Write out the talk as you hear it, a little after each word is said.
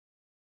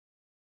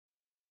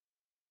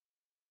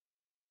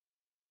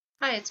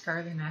Hi, it's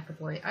Carly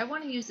McAvoy. I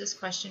want to use this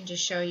question to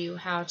show you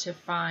how to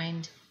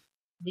find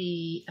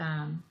the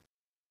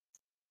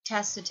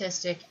test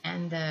statistic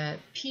and the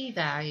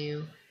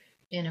p-value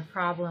in a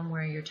problem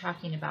where you're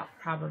talking about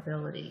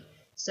probability.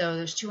 So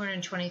there's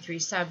 223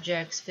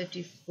 subjects,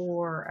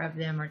 54 of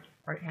them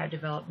had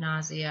developed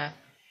nausea,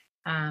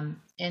 and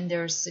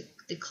there's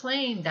the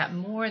claim that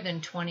more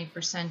than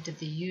 20% of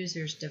the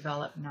users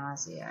develop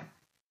nausea.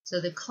 So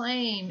the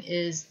claim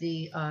is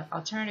the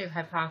alternative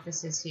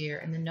hypothesis here,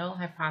 and the null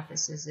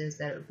hypothesis is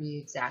that it would be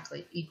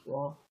exactly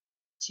equal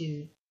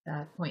to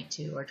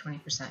 0.2 or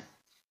 20%.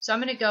 So I'm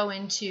going to go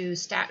into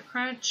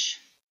StatCrunch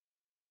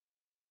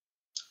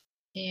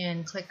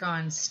and click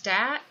on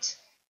Stat,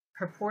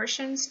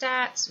 Proportion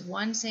Stats,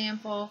 one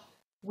sample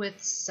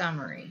with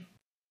summary.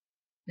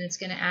 And it's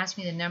going to ask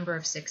me the number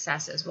of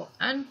successes. Well,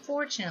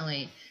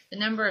 unfortunately, the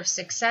number of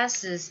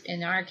successes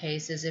in our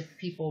case is if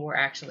people were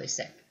actually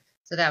sick.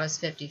 So that was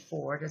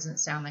 54. Doesn't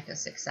sound like a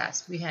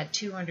success. We had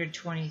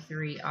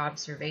 223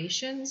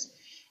 observations.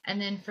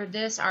 And then for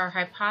this, our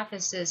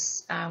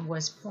hypothesis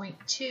was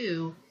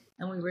 0.2,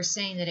 and we were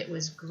saying that it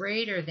was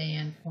greater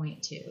than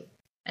 0.2.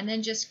 And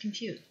then just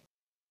compute.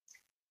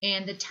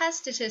 And the test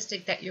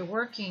statistic that you're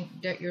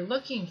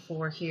looking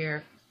for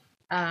here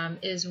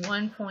is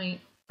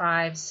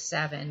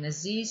 1.57. The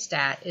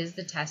z-stat is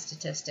the test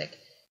statistic,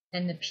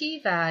 and the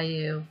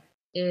p-value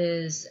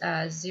is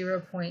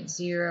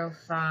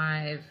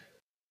 0.058.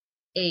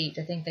 I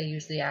think they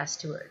usually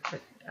ask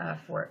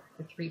for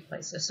 3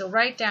 places. So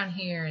right down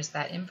here is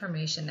that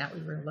information that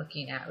we were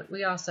looking at.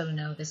 We also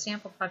know the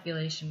sample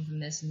population from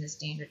this and the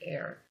standard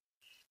error.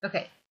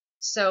 Okay,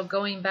 so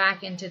going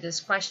back into this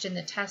question,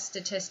 the test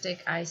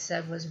statistic I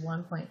said was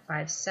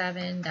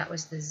 1.57. That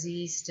was the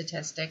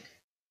z-statistic.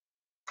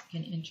 I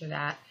can enter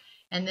that.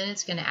 And then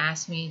it's going to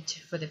ask me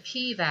for the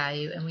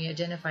p-value, and we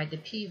identified the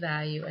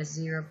p-value as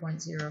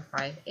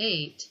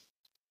 0.058.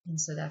 And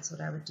so that's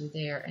what I would do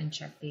there and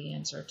check the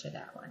answer to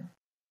that one.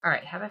 All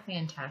right, have a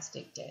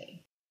fantastic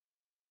day.